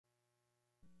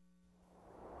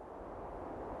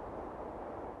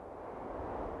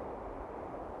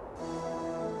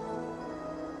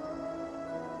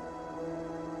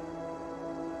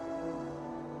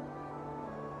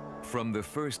From the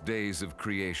first days of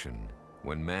creation,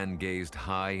 when man gazed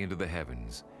high into the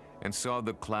heavens and saw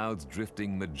the clouds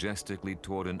drifting majestically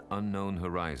toward an unknown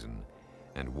horizon,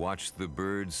 and watched the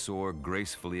birds soar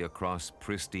gracefully across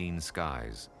pristine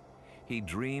skies, he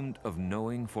dreamed of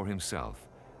knowing for himself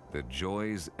the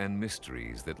joys and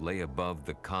mysteries that lay above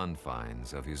the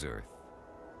confines of his earth.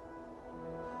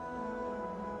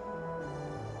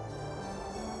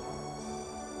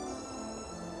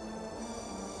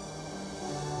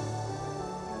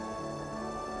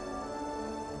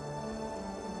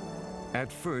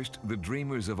 At first, the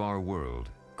dreamers of our world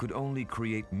could only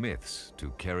create myths to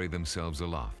carry themselves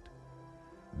aloft.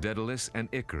 Daedalus and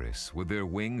Icarus with their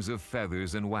wings of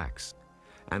feathers and wax,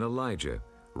 and Elijah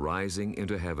rising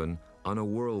into heaven on a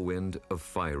whirlwind of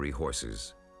fiery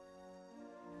horses.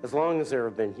 As long as there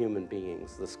have been human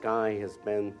beings, the sky has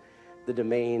been the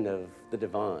domain of the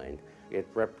divine. It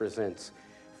represents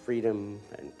freedom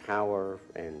and power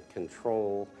and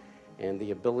control and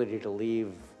the ability to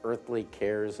leave earthly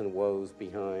cares and woes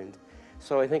behind.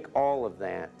 So I think all of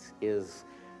that is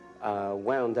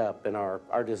wound up in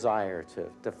our desire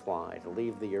to fly, to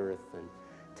leave the earth and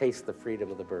taste the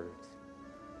freedom of the birds.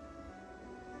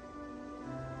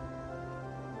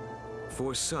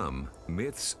 For some,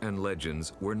 myths and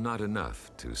legends were not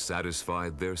enough to satisfy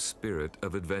their spirit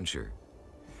of adventure.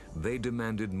 They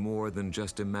demanded more than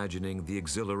just imagining the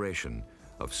exhilaration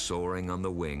of soaring on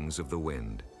the wings of the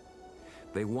wind.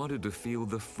 They wanted to feel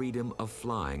the freedom of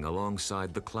flying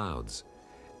alongside the clouds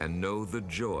and know the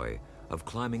joy of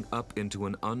climbing up into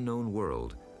an unknown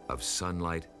world of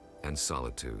sunlight and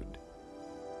solitude.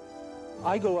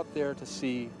 I go up there to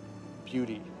see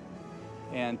beauty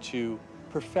and to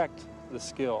perfect the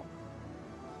skill.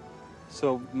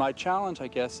 So my challenge, I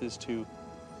guess, is to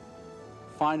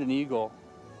find an eagle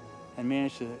and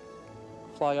manage to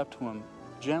fly up to him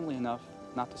gently enough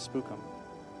not to spook him,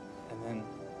 and then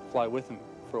fly with him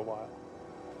for a while.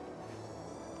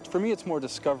 For me, it's more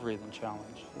discovery than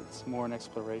challenge. It's more an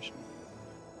exploration.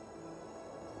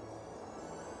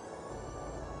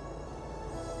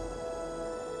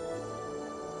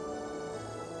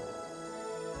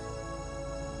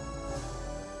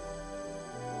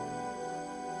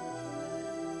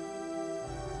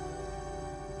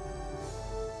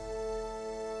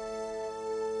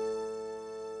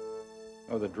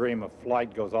 Oh, the dream of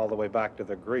flight goes all the way back to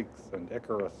the Greeks and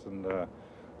Icarus and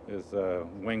his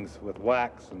wings with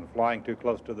wax and flying too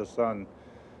close to the sun.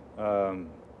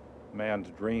 Man's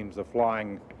dreams of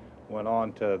flying went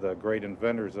on to the great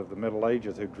inventors of the Middle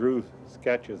Ages who drew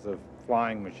sketches of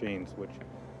flying machines, which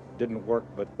didn't work.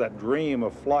 But that dream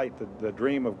of flight, the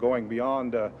dream of going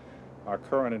beyond our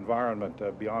current environment,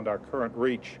 beyond our current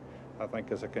reach, I think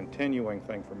is a continuing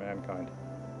thing for mankind.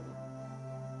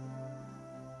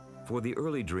 For the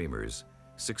early dreamers,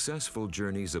 successful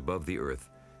journeys above the earth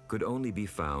could only be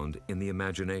found in the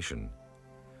imagination.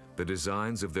 The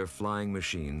designs of their flying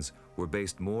machines were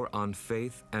based more on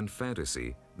faith and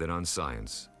fantasy than on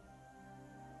science.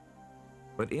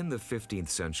 But in the 15th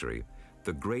century,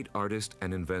 the great artist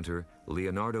and inventor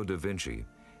Leonardo da Vinci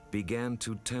began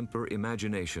to temper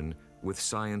imagination with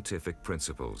scientific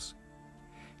principles.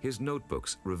 His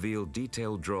notebooks reveal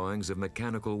detailed drawings of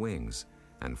mechanical wings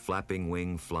and flapping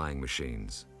wing flying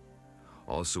machines.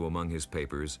 Also among his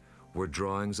papers were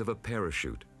drawings of a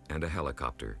parachute and a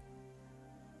helicopter.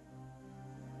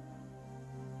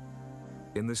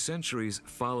 In the centuries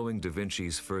following Da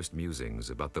Vinci's first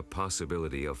musings about the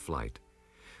possibility of flight,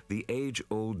 the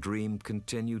age-old dream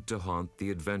continued to haunt the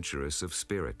adventurous of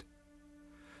spirit.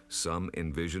 Some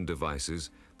envisioned devices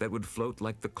that would float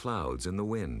like the clouds in the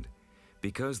wind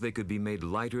because they could be made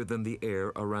lighter than the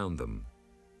air around them.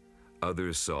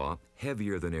 Others saw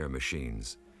heavier-than-air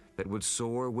machines that would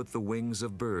soar with the wings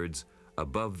of birds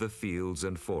above the fields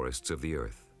and forests of the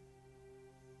earth.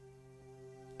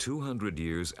 200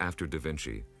 years after Da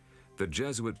Vinci, the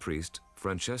Jesuit priest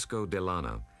Francesco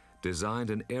Dell'Anna designed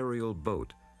an aerial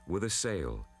boat with a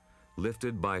sail,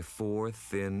 lifted by 4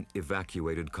 thin,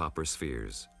 evacuated copper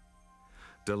spheres.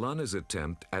 Dell'Anna's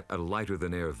attempt at a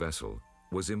lighter-than-air vessel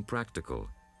was impractical,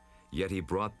 yet he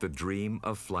brought the dream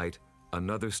of flight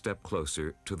another step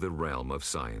closer to the realm of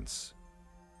science.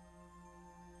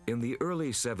 In the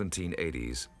early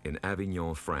 1780s, in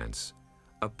Avignon, France,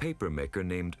 a papermaker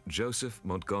named Joseph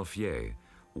Montgolfier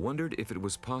wondered if it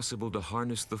was possible to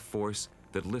harness the force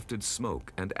that lifted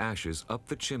smoke and ashes up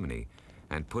the chimney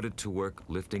and put it to work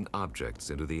lifting objects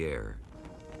into the air.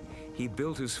 He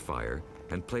built his fire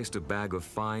and placed a bag of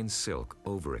fine silk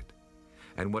over it.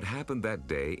 And what happened that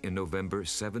day in November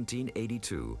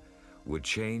 1782 would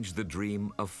change the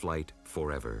dream of flight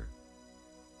forever.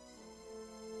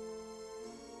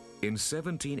 In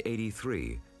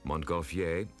 1783,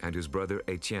 Montgolfier and his brother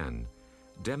Etienne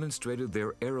demonstrated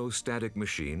their aerostatic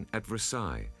machine at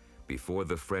Versailles before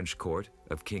the French court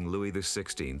of King Louis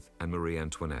XVI and Marie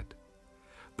Antoinette.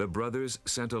 The brothers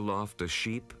sent aloft a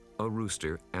sheep, a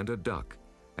rooster, and a duck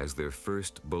as their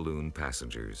first balloon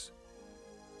passengers.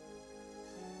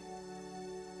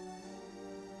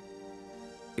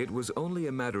 It was only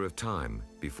a matter of time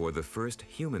before the first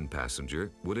human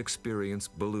passenger would experience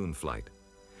balloon flight,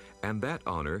 and that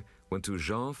honor went to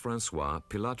Jean-François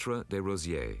Pilatre de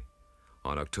Rosier.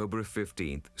 On October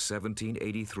 15,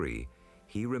 1783,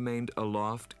 he remained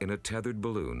aloft in a tethered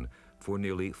balloon for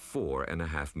nearly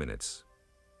 4.5 minutes.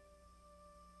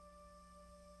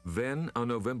 Then, on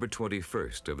November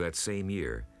 21st of that same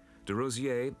year, de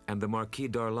Rosier and the Marquis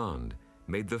d'Arlandes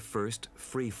made the first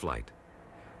free flight.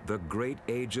 The great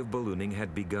age of ballooning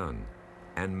had begun,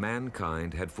 and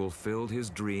mankind had fulfilled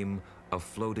his dream of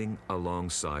floating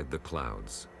alongside the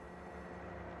clouds.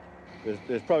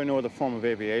 There's probably no other form of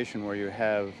aviation where you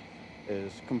have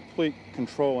is complete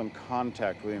control and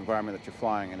contact with the environment that you're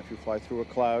flying. And if you fly through a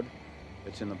cloud,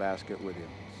 it's in the basket with you.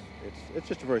 It's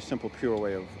just a very simple, pure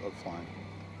way of flying.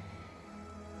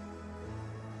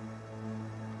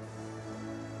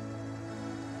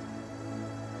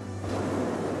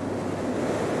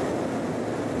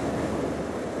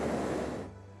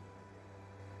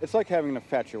 It's like having an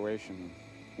infatuation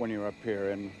when you're up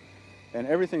here, and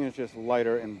everything is just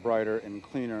lighter and brighter and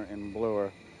cleaner and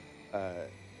bluer,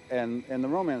 and the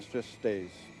romance just stays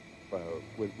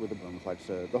with the balloon flights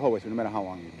the whole way through, no matter how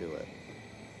long you do it.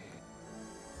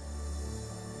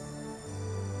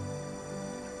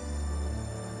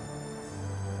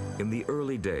 In the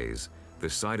early days, the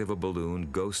sight of a balloon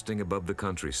ghosting above the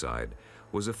countryside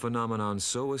was a phenomenon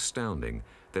so astounding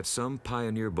that some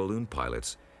pioneer balloon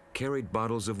pilots carried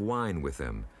bottles of wine with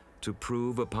them to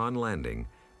prove upon landing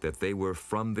that they were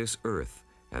from this earth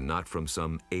and not from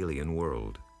some alien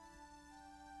world.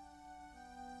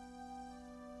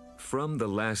 From the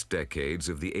last decades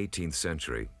of the 18th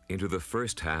century into the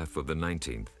first half of the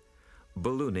 19th,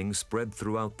 ballooning spread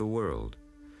throughout the world,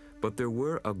 but there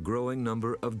were a growing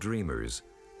number of dreamers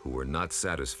who were not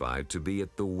satisfied to be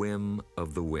at the whim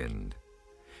of the wind.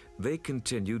 They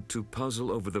continued to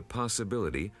puzzle over the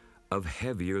possibility of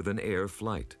heavier-than-air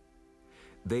flight.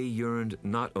 They yearned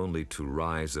not only to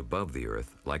rise above the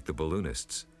earth like the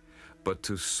balloonists, but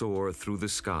to soar through the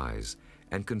skies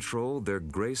and control their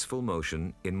graceful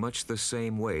motion in much the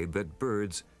same way that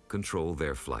birds control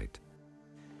their flight.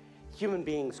 Human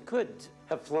beings could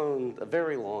have flown a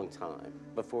very long time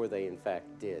before they in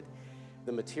fact did.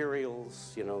 The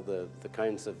materials, the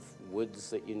kinds of woods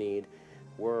that you need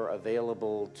were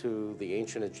available to the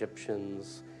ancient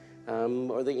Egyptians,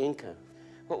 or the Inca.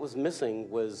 What was missing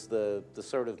was the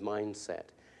sort of mindset,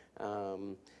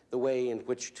 the way in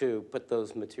which to put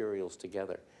those materials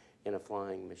together in a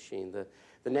flying machine.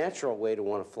 The natural way to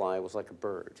want to fly was like a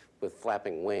bird with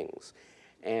flapping wings,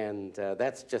 and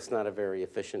that's just not a very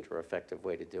efficient or effective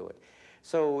way to do it.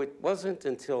 So it wasn't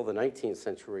until the 19th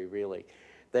century, really,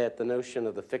 that the notion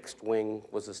of the fixed wing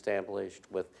was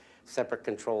established with separate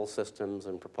control systems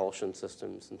and propulsion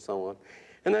systems and so on.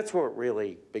 And that's where it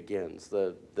really begins,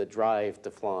 the drive to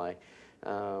fly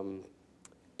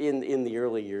in the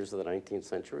early years of the 19th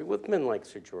century with men like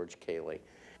Sir George Cayley.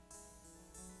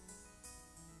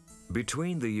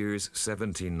 Between the years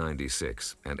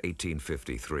 1796 and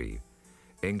 1853,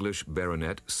 English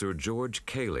baronet Sir George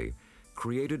Cayley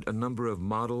created a number of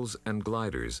models and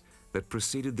gliders that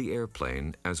preceded the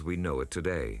airplane as we know it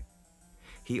today.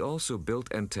 He also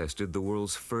built and tested the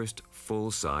world's first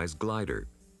full-size glider.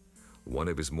 One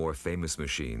of his more famous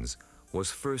machines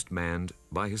was first manned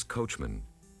by his coachman.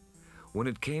 When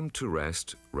it came to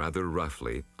rest, rather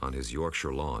roughly, on his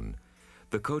Yorkshire lawn,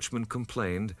 the coachman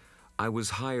complained, "I was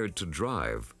hired to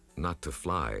drive, not to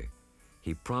fly."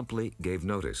 He promptly gave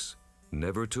notice,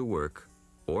 never to work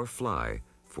or fly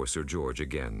for Sir George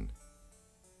again.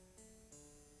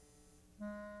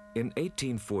 In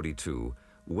 1842,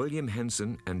 William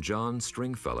Henson and John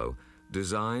Stringfellow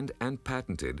designed and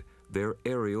patented their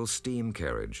aerial steam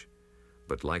carriage,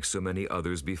 but like so many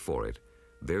others before it,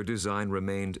 their design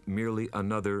remained merely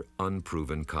another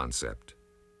unproven concept.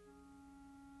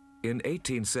 In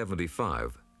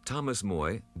 1875, Thomas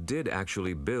Moy did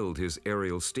actually build his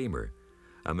aerial steamer,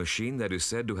 a machine that is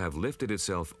said to have lifted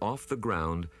itself off the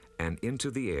ground and into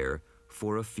the air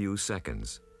for a few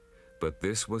seconds. But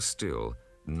this was still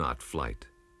not flight.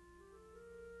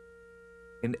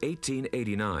 In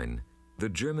 1889, the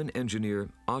German engineer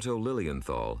Otto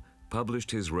Lilienthal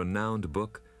published his renowned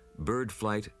book, Bird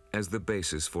Flight as the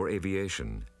Basis for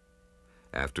Aviation.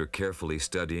 After carefully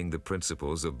studying the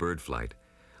principles of bird flight,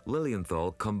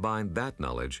 Lilienthal combined that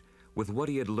knowledge with what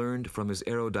he had learned from his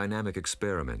aerodynamic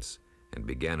experiments and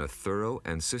began a thorough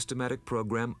and systematic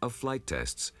program of flight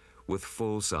tests with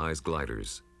full-size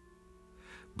gliders.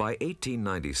 By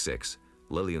 1896,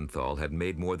 Lilienthal had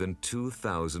made more than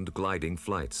 2,000 gliding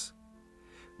flights.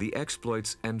 The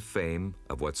exploits and fame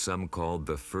of what some called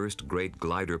the first great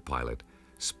glider pilot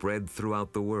spread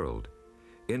throughout the world,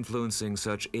 influencing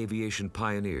such aviation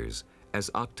pioneers as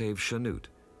Octave Chanute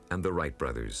and the Wright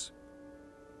brothers.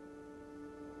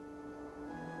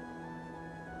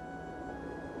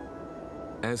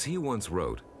 As he once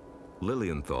wrote,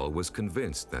 Lilienthal was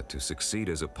convinced that to succeed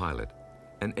as a pilot,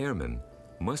 an airman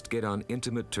must get on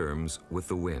intimate terms with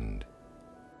the wind.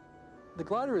 The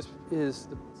glider is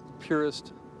the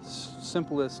purest,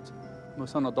 simplest,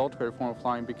 most unadulterated form of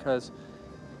flying, because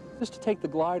just to take the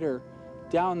glider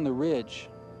down the ridge,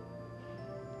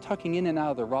 tucking in and out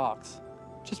of the rocks,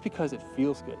 just because it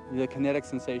feels good. The kinetic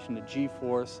sensation, the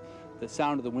G-force, the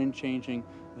sound of the wind changing,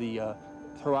 the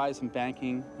horizon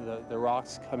banking, the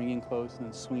rocks coming in close and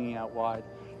then swinging out wide.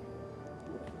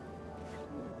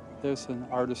 There's an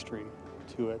artistry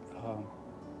to it.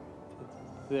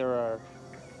 There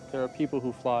are people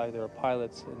who fly, there are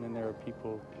pilots, and then there are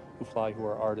people who fly who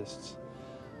are artists.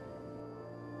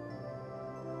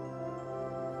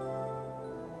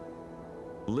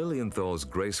 Lilienthal's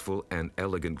graceful and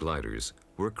elegant gliders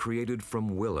were created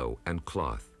from willow and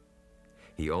cloth.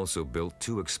 He also built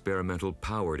 2 experimental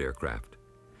powered aircraft,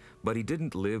 but he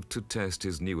didn't live to test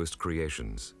his newest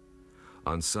creations.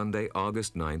 On Sunday,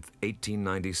 August 9th,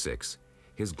 1896,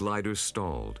 his gliders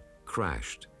stalled,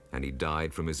 crashed, and he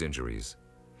died from his injuries.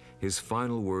 His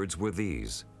final words were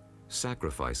these: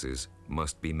 "Sacrifices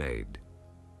must be made."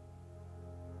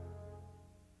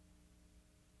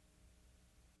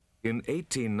 In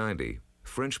 1890,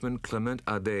 Frenchman Clement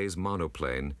Ade's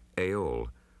monoplane, Éole,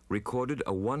 recorded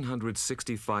a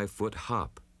 165-foot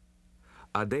hop.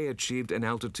 Ade achieved an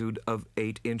altitude of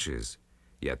 8 inches,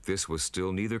 yet this was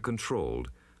still neither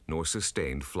controlled nor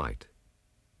sustained flight.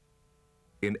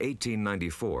 In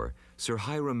 1894, Sir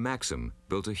Hiram Maxim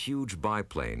built a huge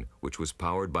biplane which was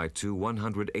powered by 2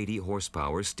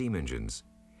 180-horsepower steam engines.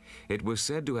 It was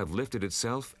said to have lifted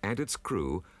itself and its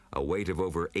crew, a weight of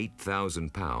over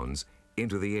 8,000 pounds,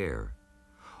 into the air.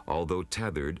 Although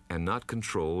tethered and not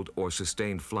controlled or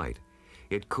sustained flight,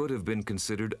 it could have been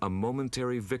considered a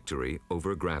momentary victory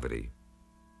over gravity.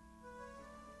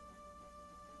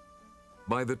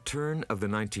 By the turn of the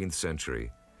 19th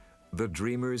century, the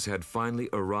dreamers had finally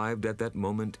arrived at that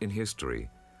moment in history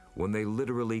when they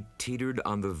literally teetered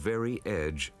on the very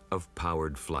edge of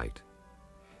powered flight.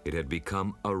 It had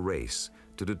become a race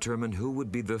to determine who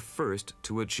would be the first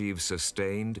to achieve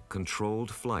sustained,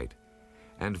 controlled flight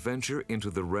and venture into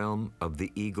the realm of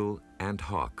the eagle and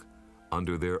hawk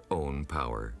under their own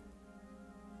power.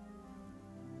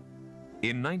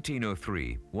 In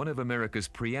 1903, one of America's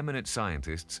preeminent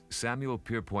scientists, Samuel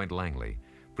Pierpont Langley,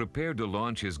 prepared to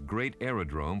launch his great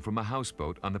aerodrome from a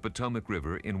houseboat on the Potomac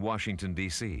River in Washington,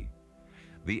 D.C.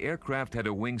 The aircraft had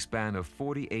a wingspan of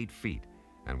 48 feet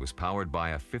and was powered by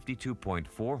a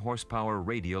 52.4 horsepower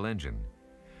radial engine.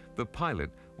 The pilot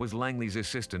was Langley's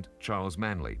assistant, Charles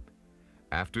Manley.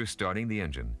 After starting the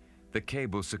engine, the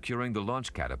cable securing the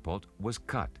launch catapult was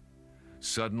cut.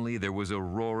 Suddenly there was a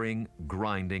roaring,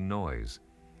 grinding noise,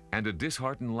 and a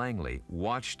disheartened Langley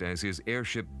watched as his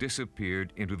airship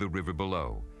disappeared into the river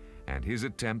below, and his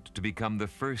attempt to become the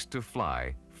first to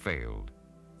fly failed.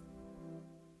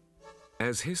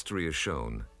 As history has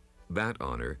shown, that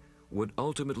honor would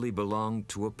ultimately belong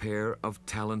to a pair of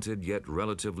talented yet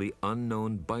relatively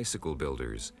unknown bicycle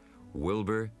builders,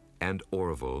 Wilbur and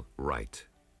Orville Wright.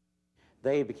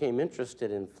 They became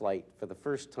interested in flight for the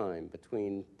first time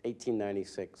between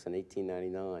 1896 and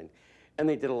 1899, and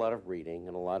they did a lot of reading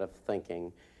and a lot of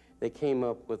thinking. They came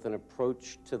up with an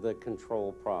approach to the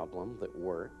control problem that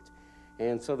worked,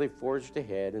 and so they forged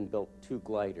ahead and built 2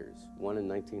 gliders, one in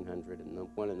 1900 and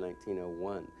one in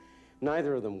 1901.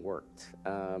 Neither of them worked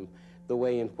the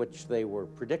way in which they were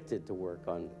predicted to work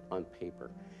on paper.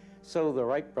 So the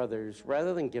Wright brothers,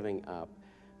 rather than giving up,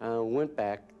 went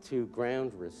back to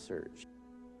ground research.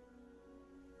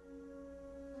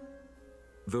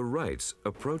 The Wrights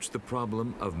approached the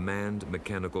problem of manned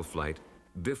mechanical flight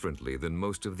differently than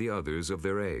most of the others of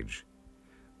their age.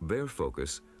 Their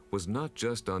focus was not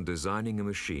just on designing a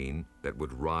machine that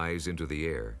would rise into the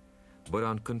air, but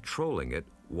on controlling it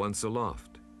once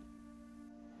aloft.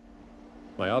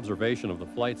 My observation of the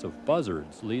flights of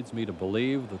buzzards leads me to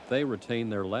believe that they retain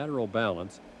their lateral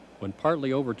balance when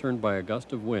partly overturned by a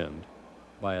gust of wind,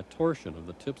 by a torsion of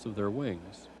the tips of their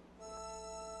wings.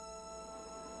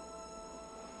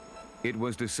 It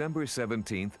was December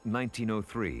 17,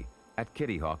 1903, at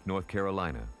Kitty Hawk, North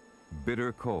Carolina.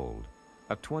 Bitter cold.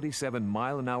 A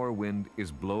 27-mile-an-hour wind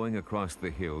is blowing across the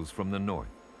hills from the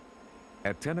north.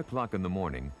 At 10 o'clock in the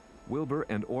morning, Wilbur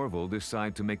and Orville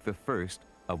decide to make the first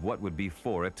of what would be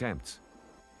 4 attempts.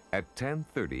 At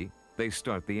 10:30, they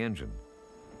start the engine.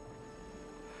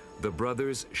 The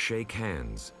brothers shake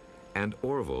hands, and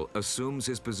Orville assumes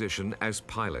his position as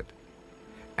pilot.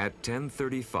 At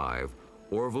 10:35,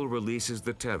 Orville releases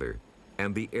the tether,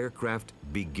 and the aircraft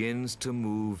begins to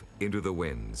move into the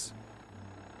winds.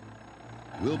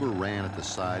 Wilbur ran at the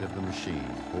side of the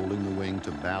machine, holding the wing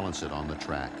to balance it on the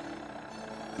track.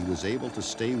 He was able to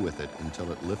stay with it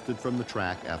until it lifted from the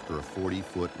track after a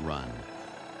 40-foot run.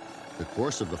 The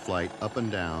course of the flight up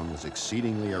and down was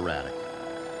exceedingly erratic.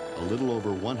 A little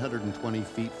over 120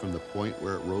 feet from the point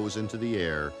where it rose into the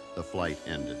air, the flight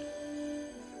ended.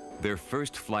 Their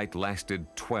first flight lasted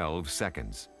 12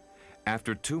 seconds.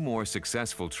 After 2 more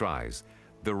successful tries,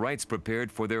 the Wrights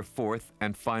prepared for their 4th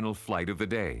and final flight of the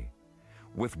day.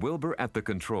 With Wilbur at the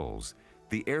controls,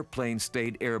 the airplane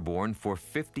stayed airborne for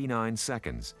 59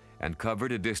 seconds and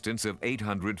covered a distance of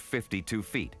 852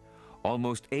 feet,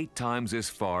 almost 8 times as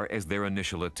far as their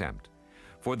initial attempt.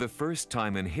 For the first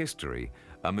time in history,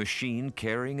 a machine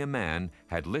carrying a man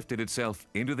had lifted itself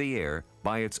into the air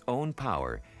by its own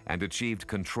power and achieved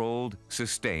controlled,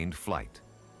 sustained flight.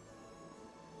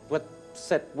 What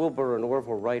set Wilbur and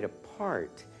Orville Wright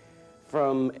apart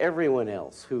from everyone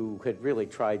else who had really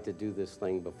tried to do this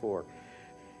thing before,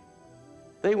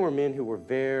 they were men who were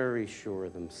very sure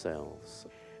of themselves.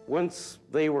 Once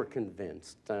they were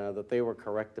convinced that they were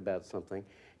correct about something,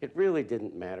 it really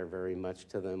didn't matter very much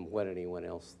to them what anyone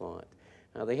else thought.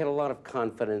 They had a lot of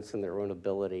confidence in their own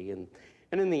ability and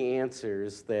in the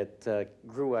answers that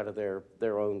grew out of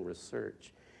their own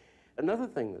research. Another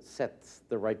thing that set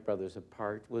the Wright brothers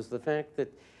apart was the fact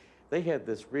that they had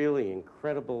this really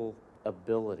incredible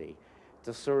ability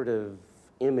to sort of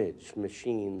image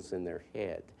machines in their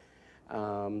head,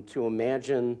 to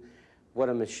imagine what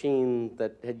a machine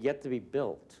that had yet to be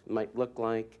built might look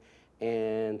like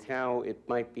and how it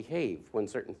might behave when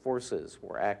certain forces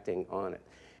were acting on it.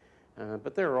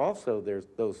 But there's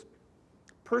those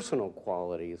personal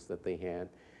qualities that they had,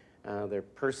 their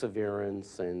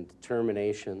perseverance and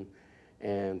determination,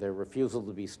 and their refusal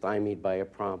to be stymied by a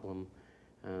problem,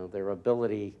 their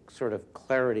ability, sort of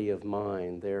clarity of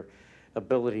mind, their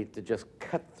ability to just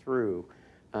cut through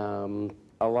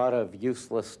a lot of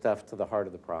useless stuff to the heart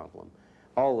of the problem.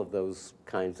 All of those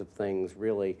kinds of things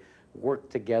really work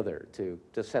together to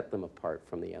set them apart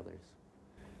from the others.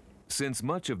 Since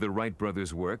much of the Wright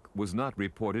brothers' work was not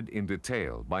reported in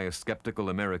detail by a skeptical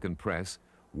American press,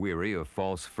 weary of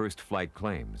false first-flight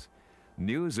claims,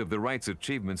 news of the Wrights'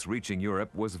 achievements reaching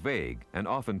Europe was vague and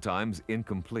oftentimes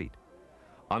incomplete.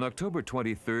 On October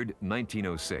 23,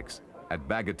 1906, at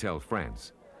Bagatelle,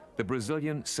 France, the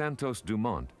Brazilian Santos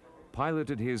Dumont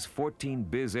piloted his 14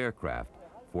 Biz aircraft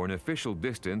for an official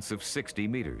distance of 60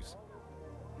 meters.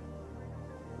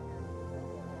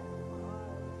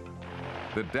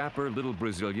 The dapper little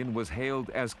Brazilian was hailed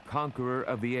as conqueror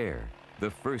of the air, the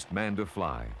first man to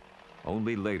fly.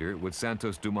 Only later would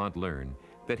Santos Dumont learn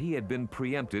that he had been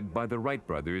preempted by the Wright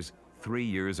brothers 3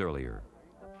 years earlier.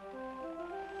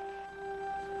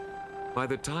 By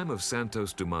the time of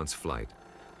Santos Dumont's flight,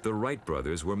 the Wright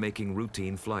brothers were making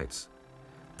routine flights.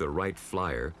 The Wright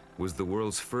Flyer was the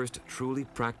world's first truly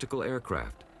practical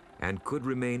aircraft and could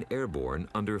remain airborne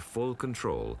under full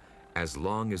control as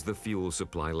long as the fuel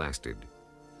supply lasted.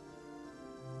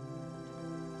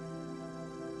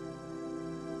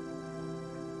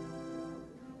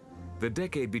 The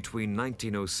decade between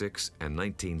 1906 and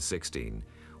 1916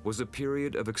 was a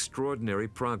period of extraordinary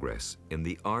progress in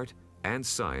the art and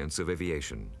science of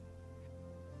aviation.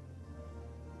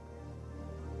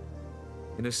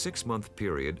 In a 6-month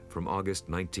period from August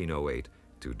 1908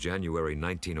 to January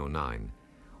 1909,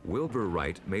 Wilbur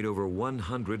Wright made over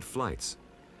 100 flights,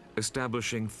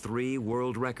 establishing 3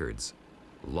 world records: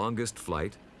 longest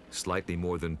flight, slightly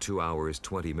more than 2 hours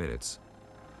 20 minutes,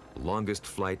 longest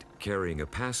flight carrying a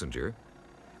passenger,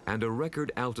 and a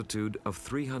record altitude of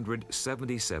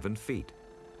 377 feet.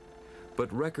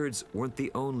 But records weren't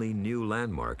the only new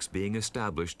landmarks being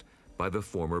established by the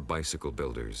former bicycle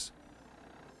builders.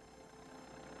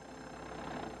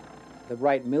 The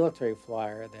Wright military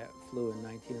flyer that flew in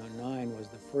 1909 was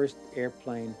the first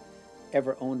airplane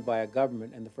ever owned by a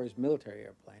government and the first military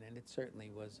airplane, and it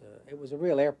certainly was a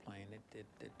real airplane. It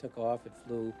took off, it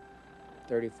flew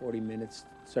 30, 40 minutes,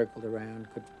 circled around,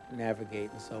 could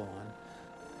navigate and so on.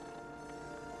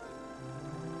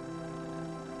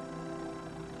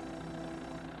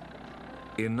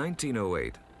 In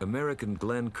 1908, American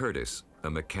Glenn Curtiss, a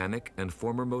mechanic and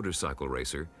former motorcycle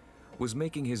racer, was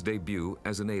making his debut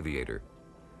as an aviator.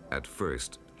 At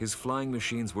first, his flying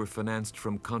machines were financed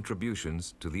from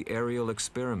contributions to the Aerial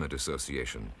Experiment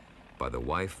Association by the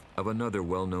wife of another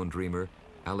well-known dreamer,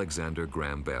 Alexander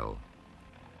Graham Bell.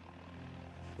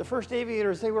 The first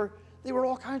aviators, they were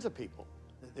all kinds of people.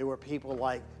 There were people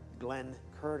like Glenn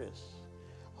Curtiss,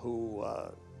 who,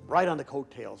 right on the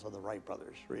coattails of the Wright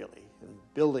brothers, really,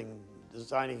 and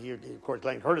designing here. Of course,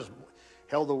 Glenn Curtiss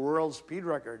held the world speed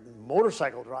record in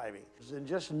motorcycle driving, and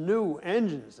just knew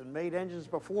engines and made engines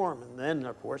perform, and then,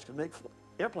 of course, could make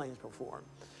airplanes perform.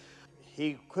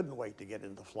 He couldn't wait to get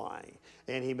into flying,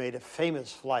 and he made a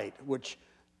famous flight, which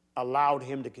allowed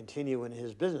him to continue in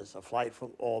his business, a flight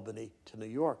from Albany to New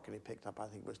York, and he picked up, I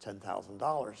think it was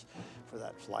 $10,000 for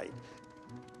that flight.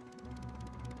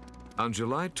 On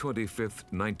July 25,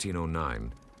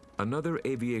 1909, another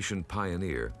aviation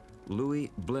pioneer, Louis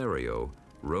Blériot,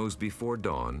 rose before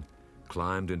dawn,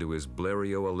 climbed into his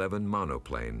Blériot 11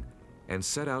 monoplane, and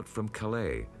set out from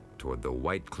Calais toward the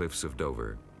white cliffs of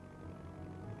Dover.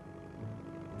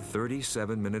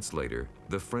 37 minutes later,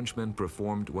 the Frenchman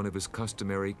performed one of his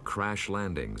customary crash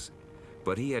landings,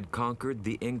 but he had conquered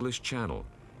the English Channel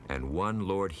and won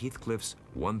Lord Heathcliff's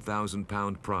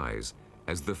 1,000-pound prize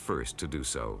as the first to do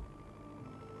so.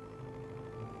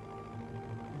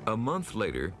 A month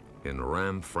later, in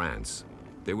Rheims, France,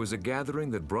 there was a gathering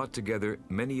that brought together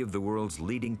many of the world's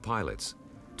leading pilots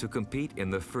to compete in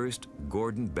the first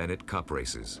Gordon Bennett Cup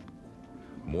races.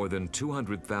 More than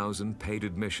 200,000 paid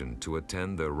admission to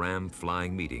attend the Rheims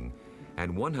flying meeting,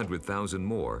 and 100,000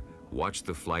 more watched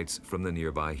the flights from the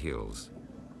nearby hills.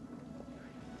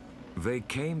 They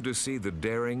came to see the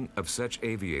daring of such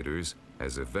aviators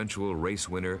as eventual race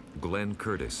winner Glenn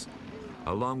Curtiss,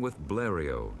 along with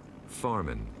Blériot,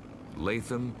 Farman,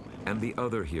 Latham, and the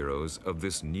other heroes of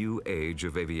this new age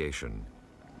of aviation.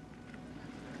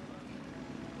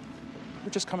 We're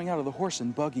just coming out of the horse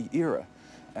and buggy era,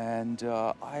 and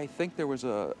I think there was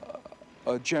a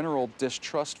general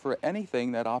distrust for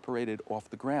anything that operated off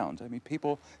the ground. I mean,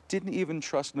 people didn't even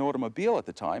trust an automobile at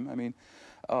the time. I mean,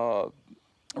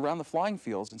 around the flying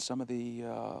fields in some of the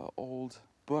old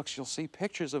books, you'll see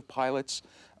pictures of pilots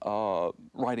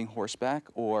riding horseback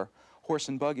or horse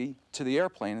and buggy to the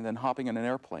airplane and then hopping in an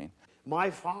airplane. My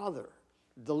father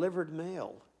delivered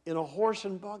mail in a horse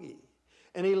and buggy,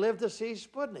 and he lived to see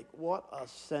Sputnik. What a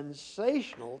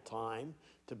sensational time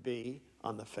to be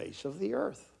on the face of the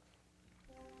earth.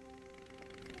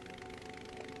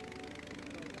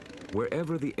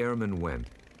 Wherever the airmen went,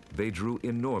 they drew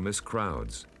enormous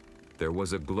crowds. There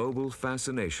was a global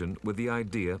fascination with the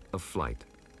idea of flight.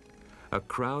 A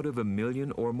crowd of 1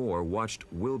 million or more watched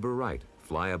Wilbur Wright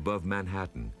fly above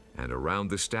Manhattan and around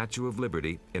the Statue of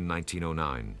Liberty in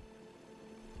 1909.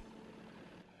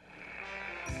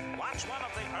 Watch one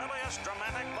of the earliest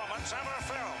dramatic moments ever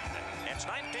filmed. It's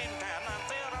 1910 and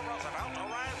Theodore Roosevelt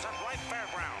arrives at Wright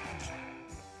Fairgrounds.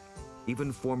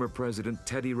 Even former President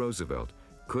Teddy Roosevelt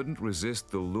couldn't resist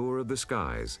the lure of the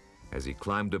skies as he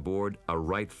climbed aboard a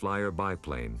Wright Flyer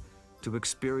biplane to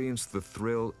experience the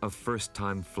thrill of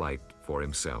first-time flight for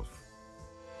himself.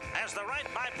 As the Wright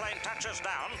biplane touches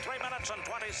down, 3 minutes and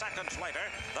 20 seconds later,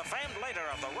 the famed leader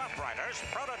of the Rough Riders,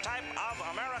 prototype of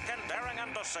American daring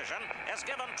and decision, is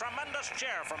given tremendous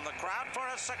cheer from the crowd for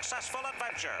his successful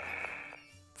adventure.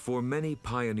 For many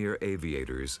pioneer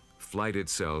aviators, flight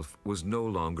itself was no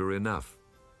longer enough.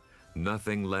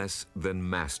 Nothing less than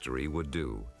mastery would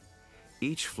do.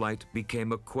 Each flight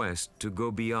became a quest to go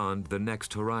beyond the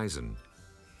next horizon.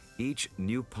 Each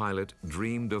new pilot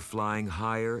dreamed of flying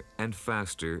higher and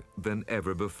faster than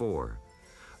ever before,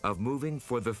 of moving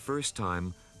for the first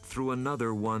time through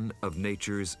another one of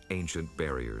nature's ancient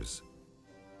barriers.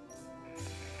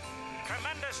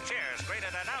 Tremendous cheers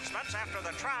greeted announcements after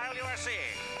the trial you are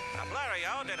seeing.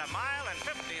 Blériot did 1 mile in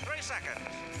 53 seconds.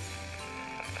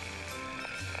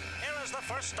 Here is the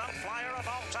first stunt flyer of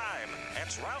all time.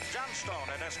 It's Ralph Johnstone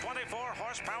in his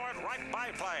 24-horse-powered Wright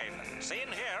biplane, seen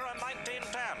here in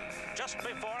 1910, just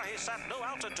before he set new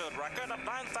altitude record of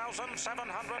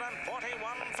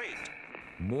 9,741 feet.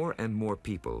 More and more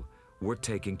people were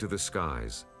taking to the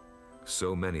skies.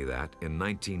 So many that, in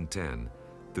 1910,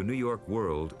 the New York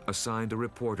World assigned a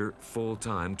reporter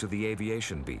full-time to the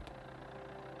aviation beat.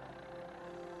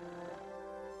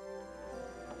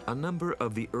 A number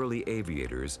of the early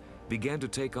aviators began to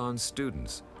take on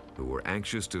students who were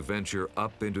anxious to venture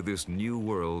up into this new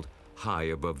world high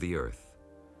above the earth.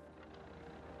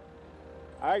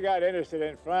 I got interested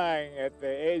in flying at the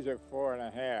age of 4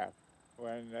 1/2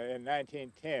 when, in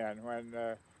 1910,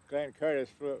 when Glenn Curtis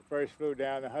first flew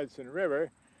down the Hudson River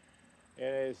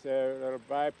in his little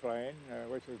biplane,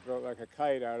 which was built like a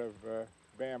kite out of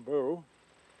bamboo.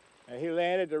 And he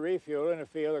landed to refuel in a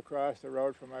field across the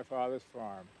road from my father's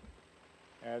farm.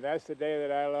 And that's the day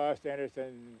that I lost interest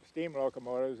in steam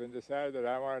locomotives and decided that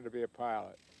I wanted to be a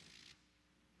pilot.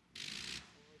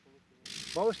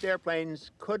 Most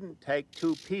airplanes couldn't take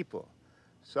 2 people.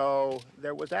 So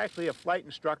there was actually a flight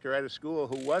instructor at a school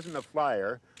who wasn't a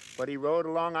flyer, but he rode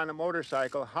along on a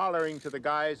motorcycle hollering to the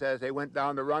guys as they went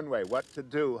down the runway what to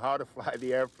do, how to fly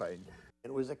the airplane.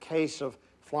 It was a case of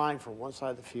flying from one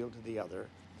side of the field to the other.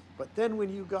 But then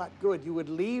when you got good, you would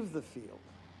leave the field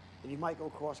and you might go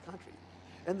cross country.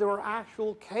 And there were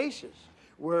actual cases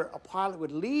where a pilot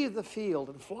would leave the field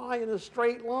and fly in a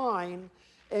straight line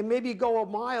and maybe go a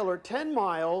mile or 10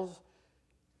 miles,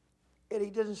 and he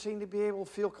didn't seem to be able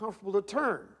to feel comfortable to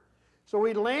turn. So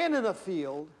he'd land in a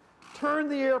field, turn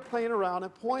the airplane around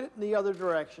and point it in the other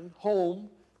direction, home,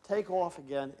 take off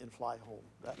again and fly home.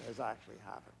 That has actually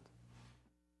happened.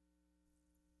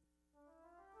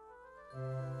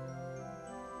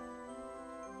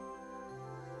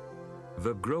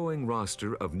 The growing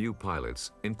roster of new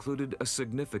pilots included a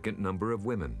significant number of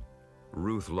women: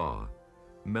 Ruth Law,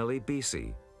 Mellie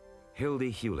Beesey, Hildy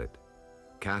Hewlett,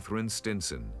 Catherine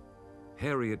Stinson,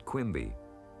 Harriet Quimby,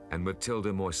 and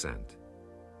Matilda Moisant.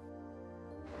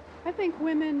 I think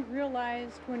women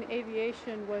realized when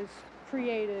aviation was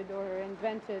created or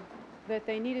invented that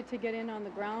they needed to get in on the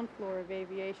ground floor of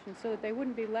aviation so that they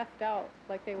wouldn't be left out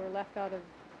like they were left out of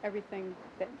everything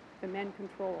that the men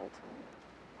controlled.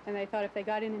 And they thought if they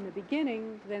got in the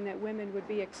beginning, then that women would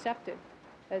be accepted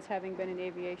as having been in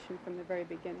aviation from the very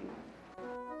beginning.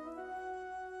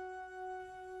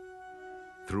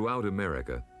 Throughout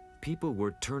America, people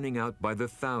were turning out by the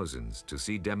thousands to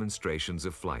see demonstrations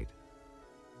of flight.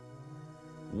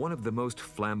 One of the most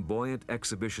flamboyant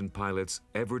exhibition pilots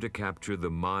ever to capture the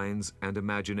minds and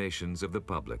imaginations of the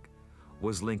public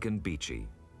was Lincoln Beechey.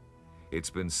 It's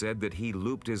been said that he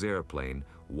looped his airplane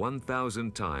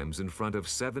 1,000 times in front of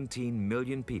 17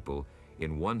 million people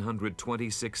in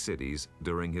 126 cities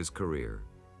during his career.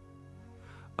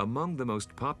 Among the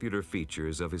most popular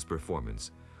features of his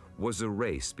performance was a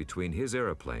race between his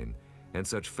airplane and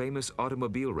such famous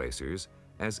automobile racers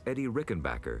as Eddie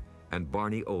Rickenbacker and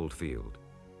Barney Oldfield.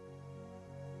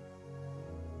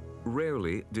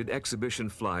 Rarely did exhibition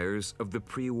flyers of the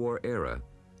pre-war era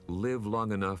live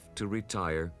long enough to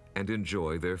retire and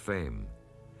enjoy their fame.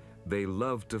 They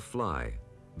loved to fly,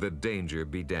 the danger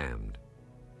be damned.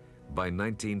 By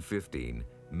 1915,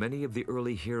 many of the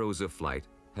early heroes of flight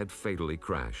had fatally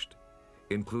crashed,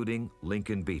 including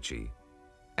Lincoln Beechey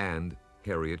and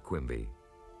Harriet Quimby.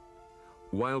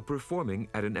 While performing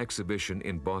at an exhibition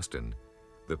in Boston,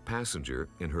 the passenger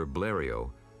in her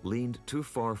Blériot leaned too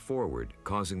far forward,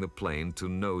 causing the plane to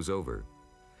nose over.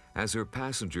 As her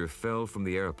passenger fell from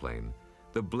the airplane,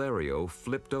 the Blériot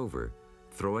flipped over,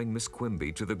 throwing Miss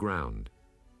Quimby to the ground.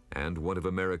 And one of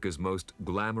America's most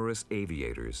glamorous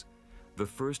aviators, the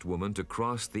first woman to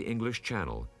cross the English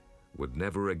Channel, would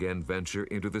never again venture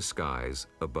into the skies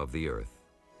above the earth.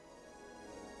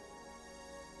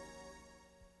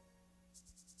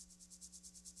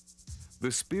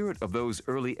 The spirit of those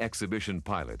early exhibition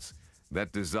pilots,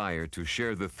 that desire to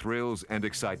share the thrills and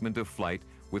excitement of flight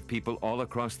with people all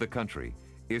across the country,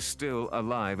 is still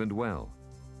alive and well.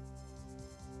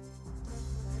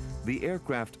 The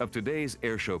aircraft of today's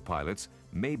airshow pilots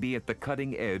may be at the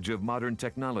cutting edge of modern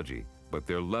technology, but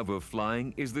their love of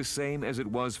flying is the same as it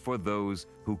was for those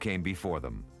who came before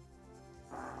them.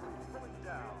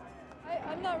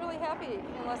 I'm not really happy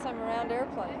unless I'm around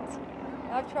airplanes.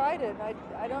 I've tried it.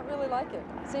 I don't really like it.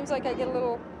 Seems like I get a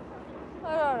little,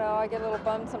 I don't know, I get a little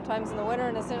bummed sometimes in the winter,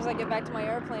 and as soon as I get back to my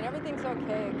airplane, everything's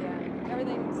okay again.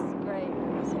 Everything's great.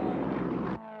 So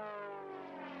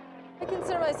I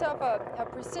consider myself a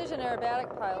precision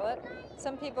aerobatic pilot.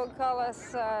 Some people call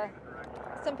us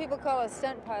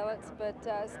stunt pilots, but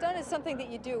stunt is something that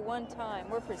you do one time.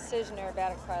 We're precision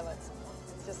aerobatic pilots.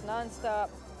 It's just non-stop,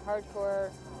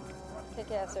 hardcore,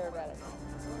 kick-ass aerobatics.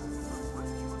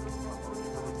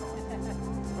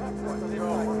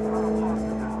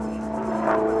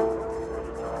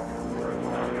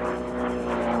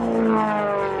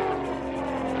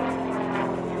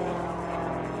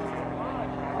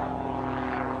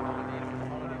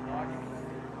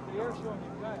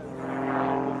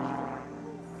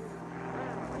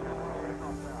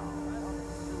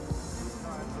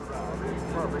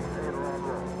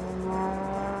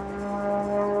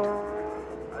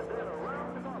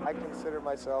 I consider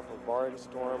myself a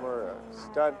barnstormer, a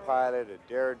stunt pilot, a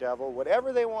daredevil,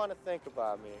 whatever they want to think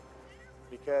about me,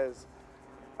 because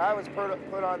I was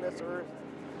put on this earth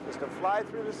just to fly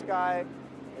through the sky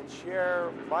and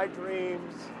share my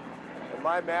dreams and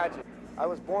my magic. I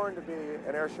was born to be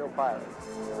an airshow pilot.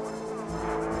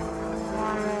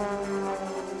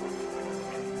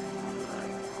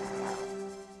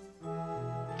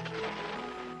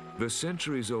 The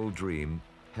centuries-old dream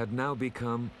had now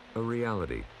become a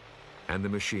reality, and the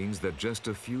machines that just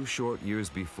a few short years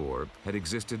before had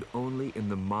existed only in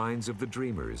the minds of the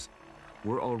dreamers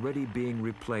were already being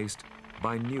replaced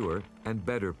by newer and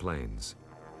better planes,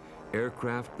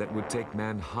 aircraft that would take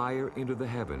man higher into the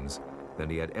heavens than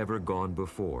he had ever gone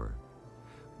before.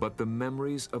 But the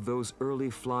memories of those early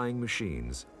flying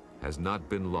machines has not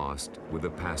been lost with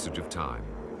the passage of time.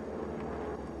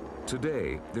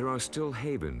 Today, there are still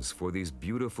havens for these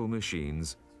beautiful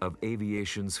machines of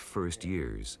aviation's first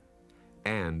years,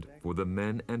 and for the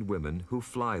men and women who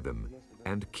fly them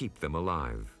and keep them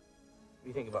alive.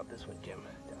 What do you think about this one, Jim,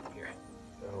 down here?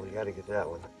 Oh, we got to get that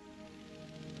one.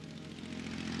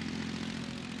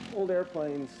 Old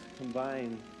airplanes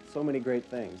combine so many great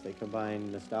things. They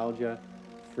combine nostalgia,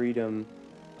 freedom,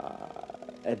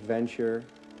 adventure,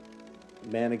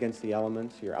 man against the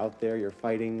elements. You're out there, you're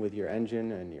fighting with your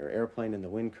engine and your airplane in the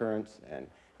wind currents, and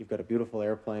you've got a beautiful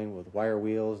airplane with wire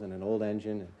wheels and an old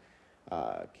engine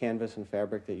and canvas and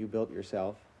fabric that you built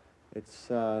yourself. It's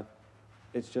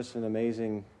just an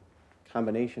amazing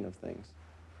combination of things.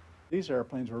 These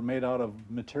airplanes were made out of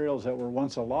materials that were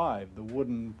once alive. The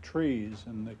wooden trees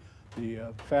and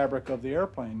the fabric of the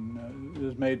airplane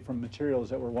is made from materials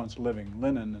that were once living,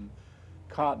 linen and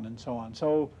cotton and so on.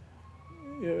 So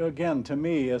again, to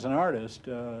me as an artist,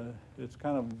 it's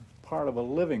kind of part of a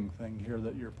living thing here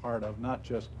that you're part of, not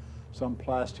just some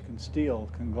plastic and steel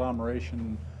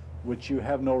conglomeration which you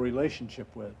have no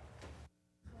relationship with.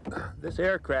 This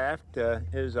aircraft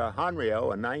is a Hanrio,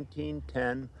 a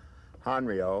 1910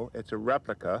 Hanrio. It's a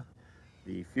replica.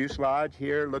 The fuselage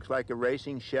here looks like a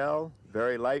racing shell,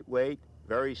 very lightweight,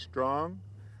 very strong.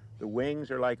 The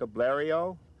wings are like a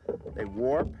Blériot. They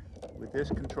warp with this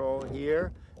control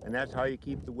here, and that's how you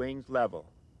keep the wings level.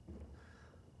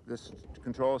 This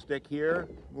control stick here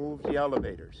moves the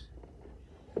elevators,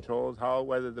 controls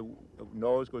whether the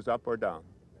nose goes up or down.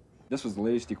 This was the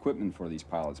latest equipment for these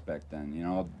pilots back then. You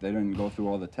know, they didn't go through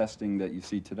all the testing that you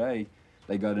see today.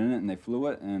 They got in it and they flew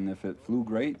it, and if it flew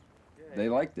great, they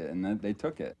liked it, and then they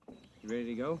took it. You ready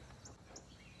to go?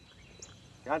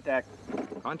 Contact.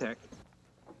 Contact.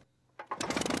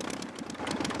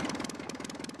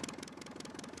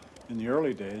 In the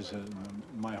early days, in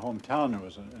my hometown, there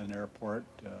was an airport,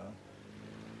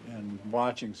 and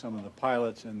watching some of the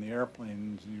pilots in the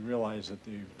airplanes, you realize that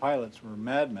the pilots were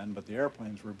madmen, but the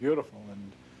airplanes were beautiful,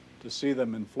 and to see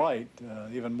them in flight,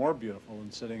 even more beautiful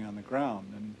than sitting on the ground.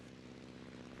 And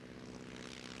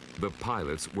the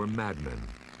pilots were madmen,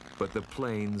 but the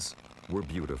planes were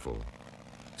beautiful.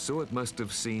 So it must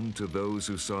have seemed to those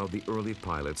who saw the early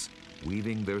pilots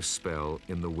weaving their spell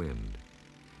in the wind.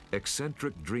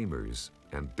 Eccentric dreamers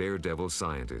and daredevil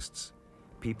scientists,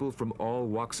 people from all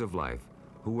walks of life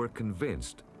who were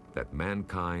convinced that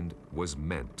mankind was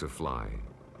meant to fly.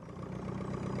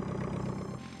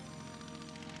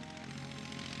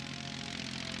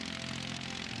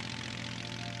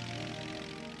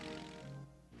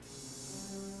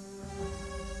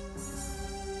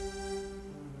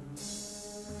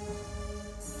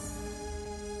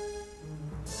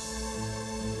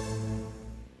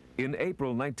 In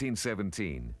April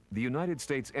 1917, the United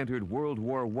States entered World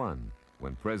War I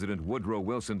when President Woodrow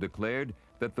Wilson declared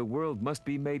that the world must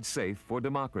be made safe for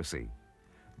democracy.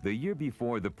 The year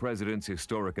before the president's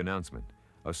historic announcement,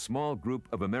 a small group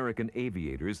of American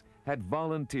aviators had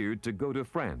volunteered to go to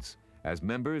France as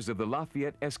members of the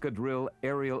Lafayette Escadrille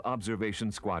Aerial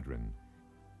Observation Squadron.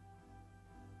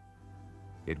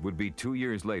 It would be 2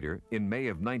 years later, in May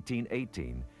of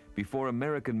 1918, before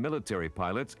American military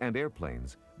pilots and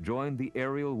airplanes joined the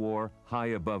aerial war high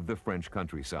above the French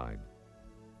countryside.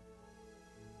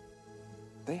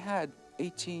 They had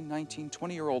 18, 19,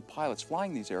 20-year-old pilots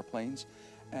flying these airplanes,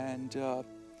 and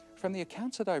from the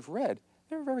accounts that I've read,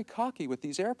 they were very cocky with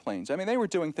these airplanes. I mean, they were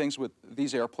doing things with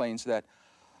these airplanes that,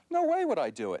 no way would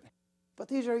I do it. But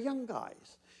these are young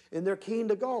guys, and they're keen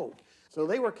to go. So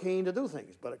they were keen to do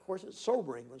things, but of course it's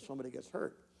sobering when somebody gets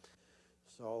hurt.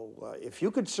 So if you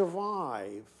could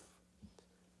survive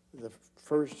the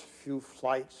first few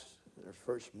flights, the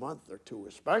first month or two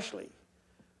especially,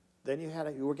 then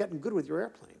you were getting good with your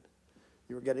airplane.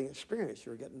 You were getting experience,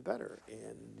 you were getting better,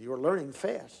 and you were learning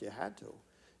fast, you had to,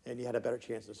 and you had a better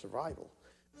chance of survival.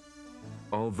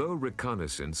 Although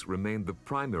reconnaissance remained the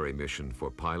primary mission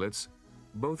for pilots,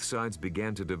 both sides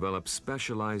began to develop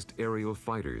specialized aerial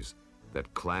fighters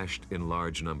that clashed in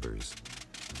large numbers.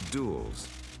 Duels,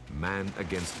 man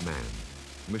against man,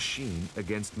 machine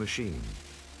against machine.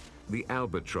 The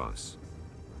Albatross,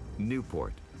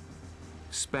 Newport,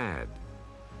 Spad,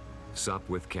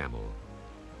 Sopwith Camel.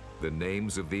 The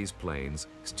names of these planes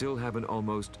still have an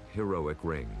almost heroic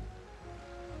ring.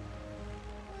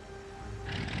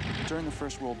 During the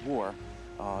First World War,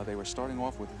 they were starting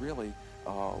off with really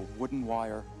wooden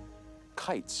wire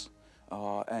kites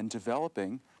and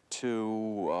developing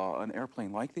to an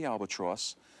airplane like the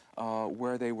Albatross,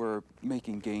 where they were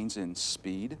making gains in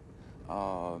speed,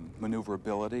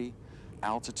 maneuverability,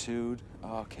 altitude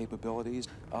capabilities.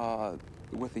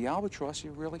 With the Albatross,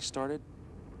 you really started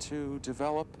to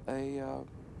develop a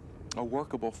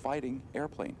workable fighting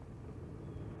airplane.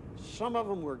 Some of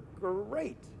them were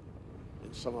great,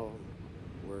 and some of them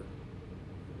were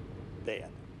bad.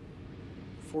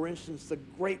 For instance, the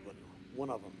great one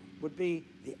of them, would be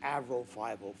the Avro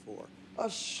 504, a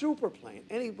super plane.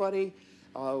 Anybody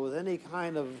with any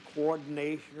kind of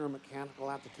coordination or mechanical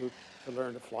aptitude could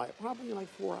learn to fly it probably in like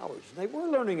 4 hours. And they were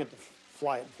learning it to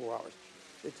fly it in 4 hours.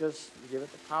 It just, you give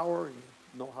it the power and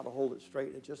you know how to hold it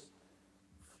straight, it just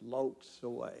floats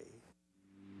away.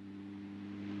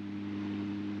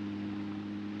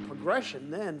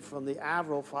 Progression then from the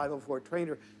Avro 504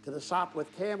 trainer to the Sopwith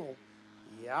Camel,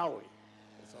 yowie,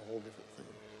 it's a whole different thing.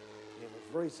 It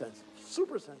was very sensitive,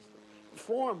 super sensitive.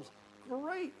 Performs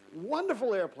great,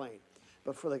 wonderful airplane.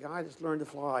 But for the guy that's learned to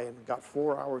fly and got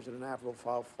 4 hours in an Avro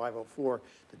 504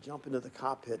 to jump into the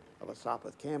cockpit of a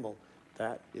Sopwith Camel,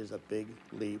 that is a big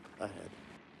leap ahead.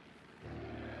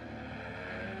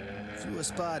 Flew a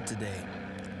Spad today.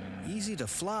 Easy to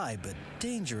fly, but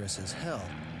dangerous as hell.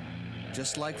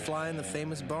 Just like flying the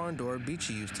famous barn door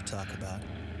Beachy used to talk about.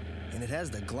 And it has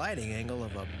the gliding angle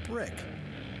of a brick.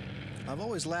 I've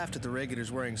always laughed at the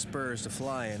regulars wearing spurs to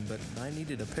fly in, but I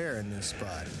needed a pair in this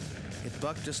spot. It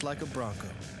bucked just like a Bronco.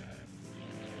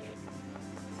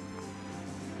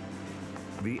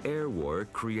 The air war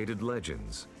created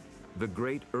legends. The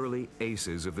great early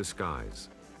aces of the skies.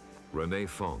 René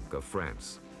Fonck of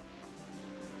France.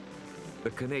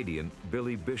 The Canadian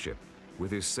Billy Bishop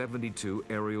with his 72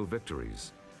 aerial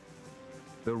victories.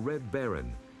 The Red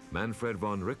Baron, Manfred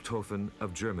von Richthofen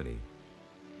of Germany.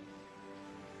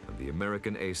 And the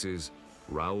American aces,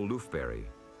 Raoul Lufberry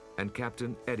and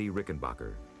Captain Eddie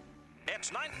Rickenbacker.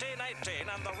 It's 1918,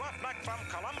 and the roughneck from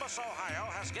Columbus, Ohio,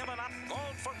 has given up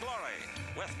gold for glory.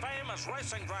 With fame as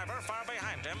racing driver far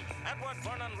behind him, Edward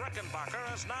Vernon Rickenbacker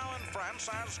is now in France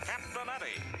as Captain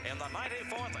Eddie in the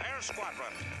 94th Air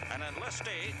Squadron. An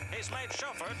enlistee, he's made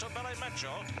chauffeur to Billy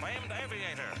Mitchell, famed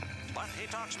aviator. But he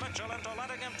talks Mitchell into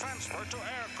letting him transfer to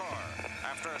Air Corps.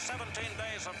 After 17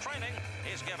 days of training,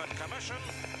 he's given commission,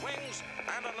 wings,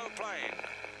 and a new plane.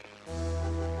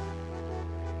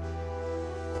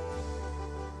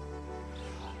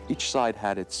 Each side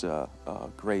had its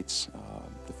greats.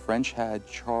 The French had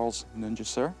Charles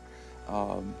Nungesser,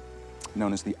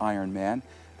 known as the Iron Man.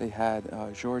 They had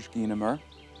Georges Guynemer.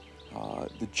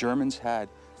 The Germans had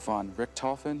von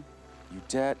Richthofen,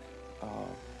 Udet,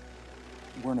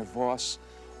 Werner Voss,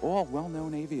 all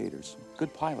well-known aviators,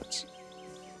 good pilots.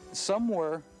 Some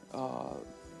were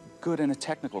good in a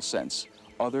technical sense.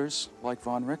 Others, like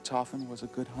von Richthofen, was a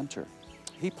good hunter.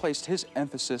 He placed his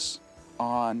emphasis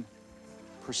on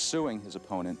pursuing his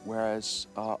opponent, whereas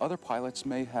other pilots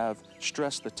may have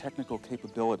stressed the technical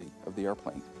capability of the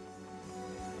airplane.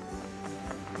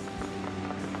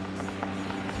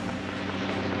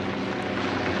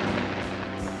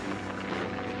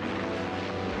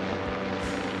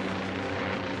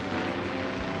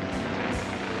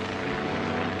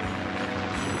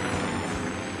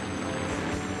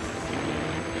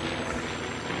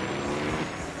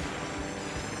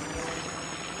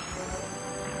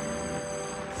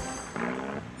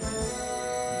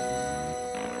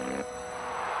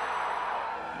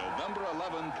 November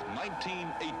 11th,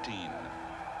 1918.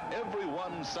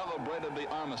 Everyone celebrated the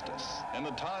armistice in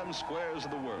the Times Squares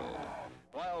of the world.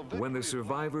 When the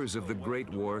survivors of the Great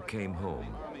War came home,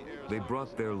 they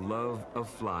brought their love of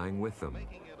flying with them.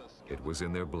 It was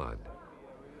in their blood.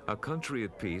 A country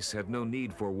at peace had no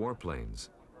need for warplanes,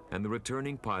 and the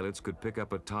returning pilots could pick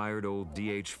up a tired old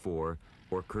DH-4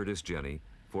 or Curtiss Jenny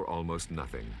for almost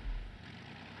nothing.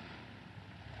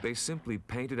 They simply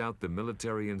painted out the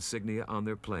military insignia on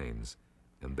their planes,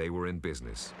 and they were in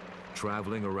business,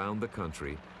 traveling around the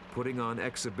country, putting on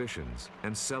exhibitions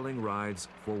and selling rides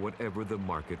for whatever the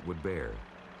market would bear.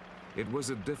 It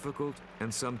was a difficult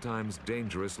and sometimes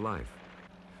dangerous life.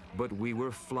 But we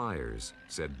were flyers,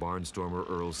 said barnstormer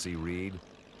Earl C. Reed,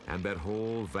 and that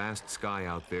whole vast sky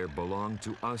out there belonged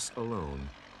to us alone,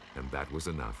 and that was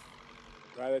enough.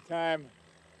 By the time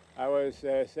I was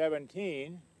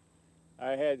 17, I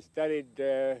had studied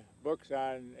books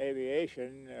on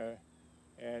aviation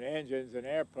and engines and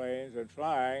airplanes and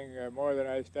flying more than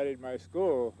I studied my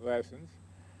school lessons.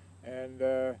 And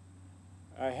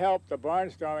I helped a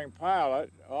barnstorming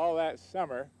pilot all that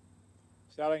summer,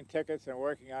 selling tickets and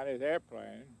working on his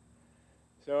airplane.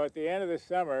 So at the end of the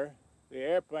summer, the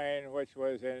airplane, which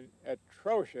was in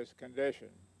atrocious condition,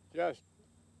 just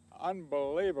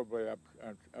unbelievably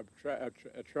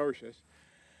atrocious,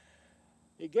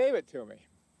 he gave it to me.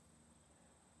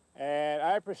 And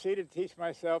I proceeded to teach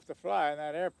myself to fly in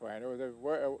that airplane. It was a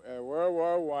World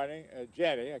War I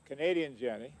Jenny, a Canadian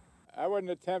Jenny. I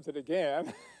wouldn't attempt it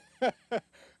again.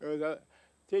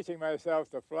 Teaching myself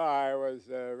to fly was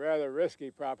a rather risky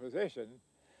proposition.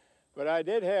 But I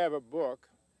did have a book,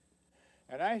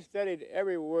 and I studied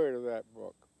every word of that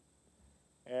book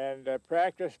and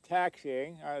practiced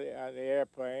taxiing on the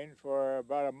airplane for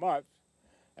about a month.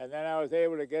 And then I was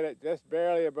able to get it just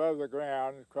barely above the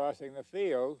ground, crossing the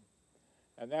field,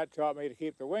 and that taught me to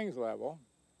keep the wings level.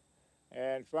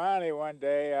 And finally, one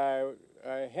day,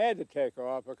 I had to take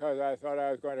off because I thought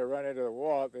I was going to run into the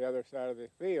wall at the other side of the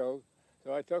field,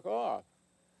 so I took off.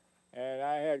 And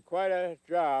I had quite a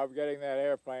job getting that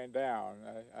airplane down.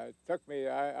 I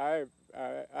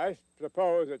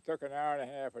suppose it took an hour and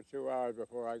a half or 2 hours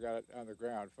before I got it on the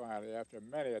ground finally, after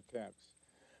many attempts.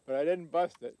 But I didn't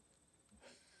bust it.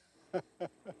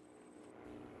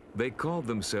 They called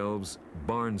themselves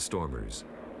barnstormers,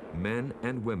 men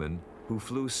and women who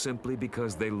flew simply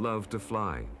because they loved to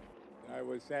fly. I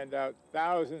would send out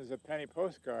thousands of penny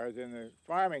postcards in the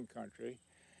farming country,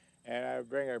 and I would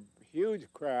bring a huge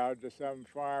crowd to some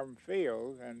farm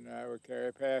field, and I would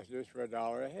carry passengers for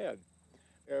 $1 a head.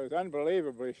 It was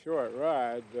unbelievably short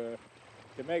ride. To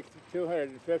make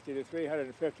 250 to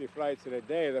 350 flights in a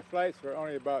day, the flights were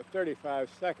only about 35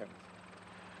 seconds.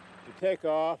 To take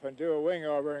off and do a wing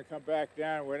over and come back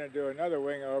downwind and do another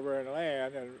wing over and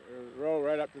land and roll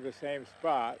right up to the same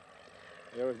spot.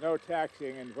 There was no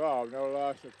taxiing involved, no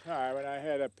loss of time, and I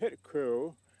had a pit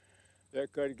crew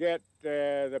that could get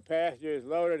the passengers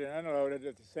loaded and unloaded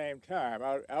at the same time,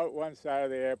 out one side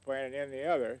of the airplane and in the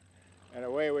other, and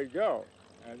away we'd go.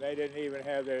 And they didn't even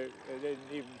have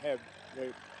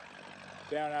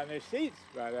down on their seats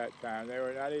by that time. They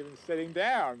were not even sitting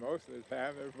down most of the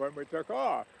time when we took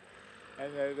off.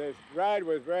 And the ride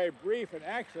was very brief, and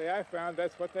actually I found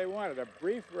that's what they wanted, a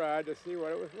brief ride to see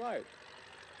what it was like.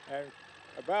 And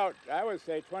about, I would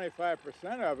say 25%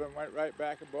 of them went right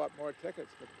back and bought more tickets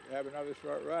to have another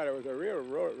short ride. It was a real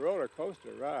roller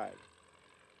coaster ride.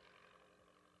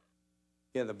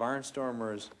 Yeah, the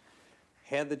barnstormers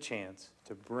had the chance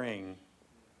to bring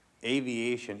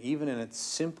aviation, even in its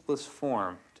simplest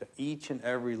form, to each and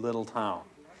every little town.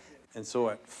 And so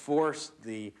it forced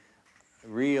the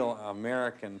real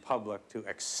American public to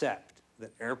accept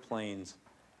that airplanes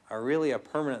are really a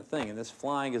permanent thing, and this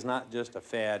flying is not just a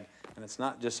fad, and it's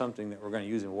not just something that we're going to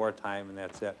use in wartime and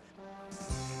that's it.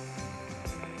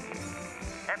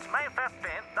 It's May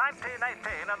 15th,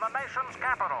 1918 in the nation's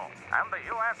capital, and the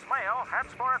U.S. mail heads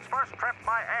for its first trip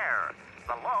by air.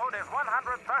 The load is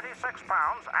 136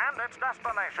 pounds, and its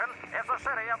destination is the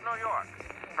city of New York.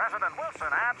 President Wilson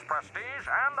adds prestige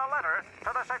and a letter to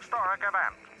this historic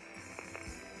event.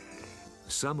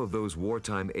 Some of those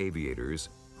wartime aviators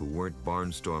who weren't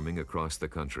barnstorming across the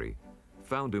country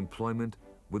found employment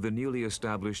with the newly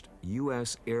established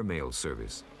U.S. Airmail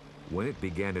Service when it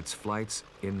began its flights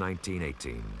in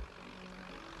 1918.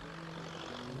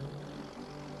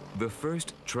 The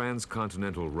first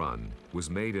transcontinental run was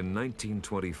made in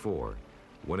 1924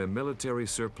 when a military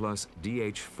surplus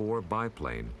DH-4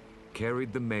 biplane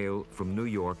carried the mail from New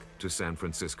York to San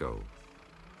Francisco.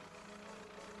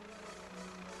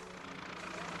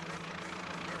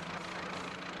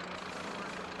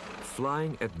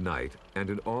 Flying at night and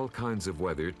in all kinds of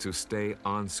weather to stay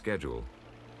on schedule,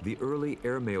 the early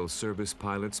airmail service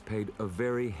pilots paid a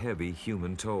very heavy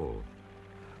human toll.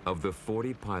 Of the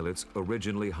 40 pilots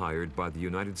originally hired by the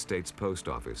United States Post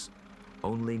Office,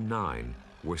 only 9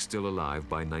 were still alive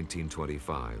by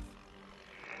 1925.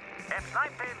 It's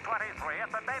 1923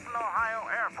 at the Dayton, Ohio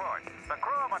airport. The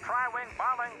crew of a tri-wing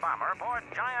Boeing bomber board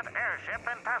giant airship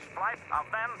in test flight of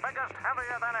then biggest,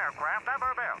 heavier-than aircraft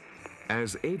ever built.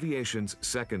 As aviation's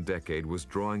second decade was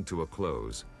drawing to a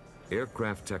close,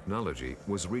 aircraft technology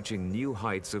was reaching new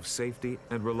heights of safety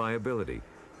and reliability.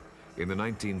 In the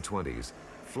 1920s,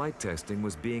 flight testing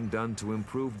was being done to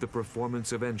improve the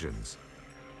performance of engines,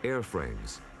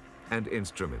 airframes, and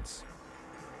instruments.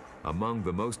 Among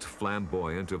the most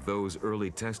flamboyant of those early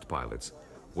test pilots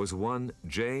was one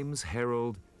James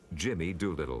Harold Jimmy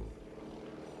Doolittle.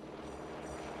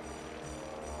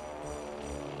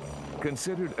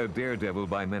 Considered a daredevil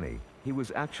by many, he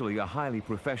was actually a highly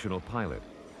professional pilot.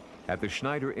 At the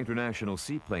Schneider International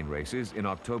Seaplane Races in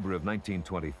October of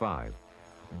 1925,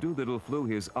 Doolittle flew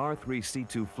his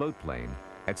R-3C2 floatplane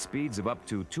at speeds of up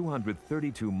to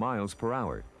 232 miles per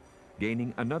hour,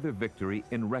 gaining another victory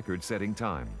in record-setting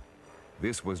time.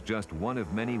 This was just one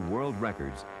of many world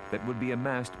records that would be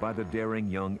amassed by the daring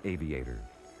young aviator.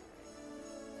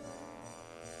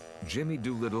 Jimmy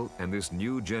Doolittle and this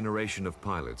new generation of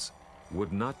pilots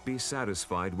would not be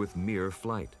satisfied with mere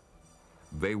flight.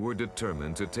 They were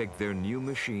determined to take their new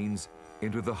machines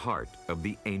into the heart of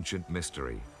the ancient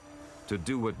mystery, to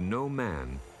do what no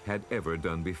man had ever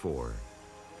done before.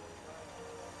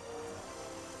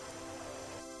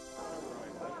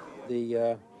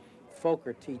 The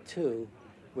Fokker T-2,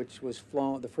 which was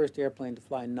flown, the first airplane to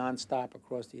fly nonstop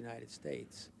across the United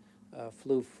States,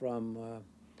 flew from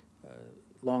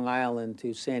Long Island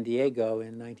to San Diego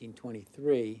in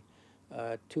 1923.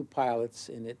 Two pilots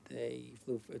in it. They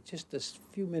flew for just a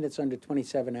few minutes under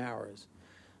 27 hours.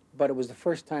 But it was the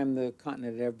first time the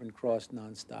continent had ever been crossed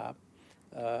nonstop.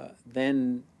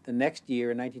 Then the next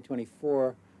year, in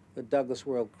 1924, the Douglas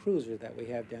World Cruiser that we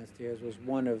have downstairs was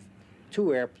one of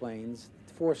two airplanes.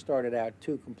 4 started out,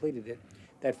 2 completed it,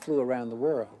 that flew around the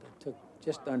world. It took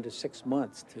just under 6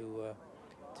 months to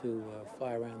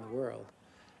fly around the world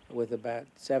with about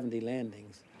 70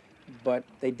 landings. But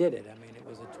they did it. I mean, it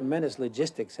was a tremendous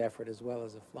logistics effort as well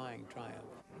as a flying triumph.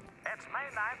 It's May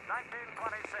 9th,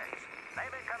 1926.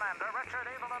 Navy Commander Richard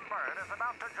Evelyn Byrd is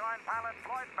about to join pilot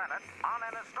Floyd Bennett on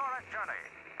an historic journey.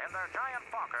 In their giant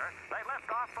Fokker, they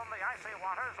lift off from the icy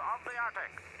waters of the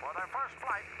Arctic for their first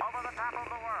flight over the top of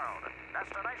the world.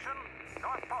 Destination,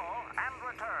 North Pole and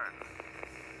return.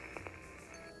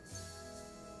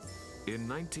 In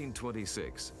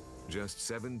 1926, just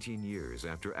 17 years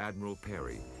after Admiral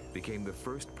Peary became the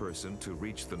first person to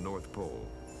reach the North Pole,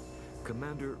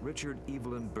 Commander Richard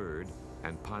Evelyn Byrd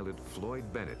and pilot Floyd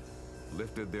Bennett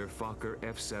lifted their Fokker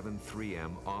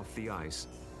F-7-3M off the ice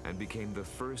and became the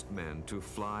first men to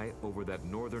fly over that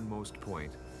northernmost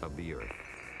point of the Earth.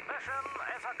 Mission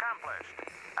is accomplished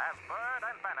as Byrd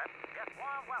and Bennett get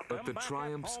warm welcome. But the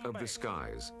triumphs of the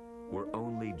skies were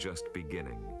only just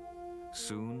beginning.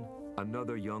 Soon,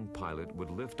 another young pilot would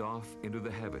lift off into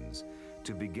the heavens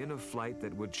to begin a flight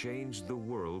that would change the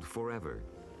world forever.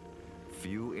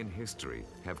 Few in history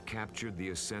have captured the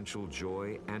essential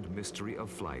joy and mystery of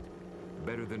flight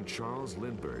better than Charles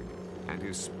Lindbergh and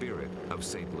his Spirit of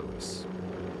St. Louis.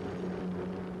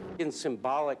 In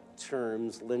symbolic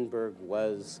terms, Lindbergh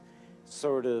was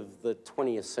sort of the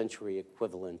 20th century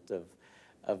equivalent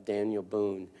of Daniel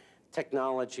Boone.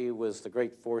 Technology was the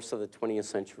great force of the 20th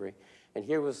century. And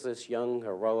here was this young,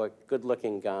 heroic,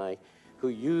 good-looking guy who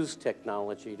used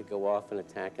technology to go off and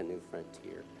attack a new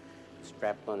frontier,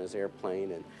 strapped on his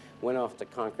airplane and went off to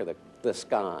conquer the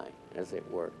sky, as it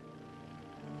were.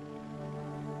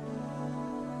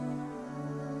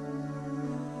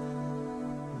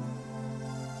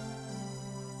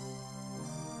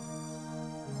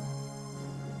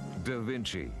 Da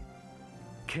Vinci,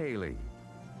 Cayley,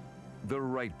 the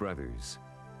Wright brothers,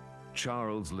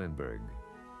 Charles Lindbergh.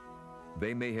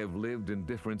 They may have lived in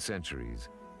different centuries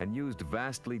and used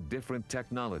vastly different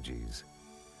technologies,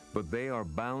 but they are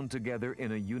bound together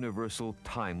in a universal,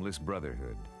 timeless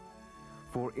brotherhood.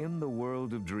 For in the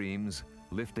world of dreams,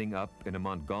 lifting up in a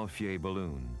Montgolfier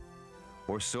balloon,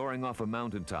 or soaring off a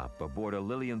mountaintop aboard a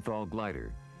Lilienthal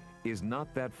glider, is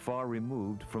not that far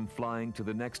removed from flying to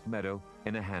the next meadow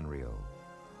in a handrail,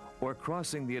 or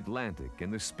crossing the Atlantic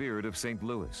in the Spirit of St.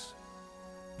 Louis.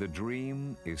 The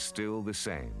dream is still the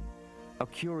same, a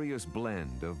curious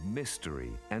blend of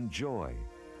mystery and joy,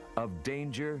 of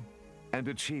danger and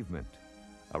achievement,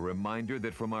 a reminder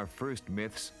that from our first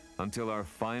myths until our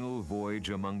final voyage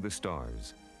among the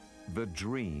stars, the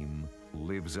dream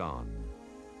lives on.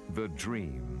 The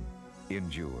dream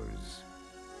endures.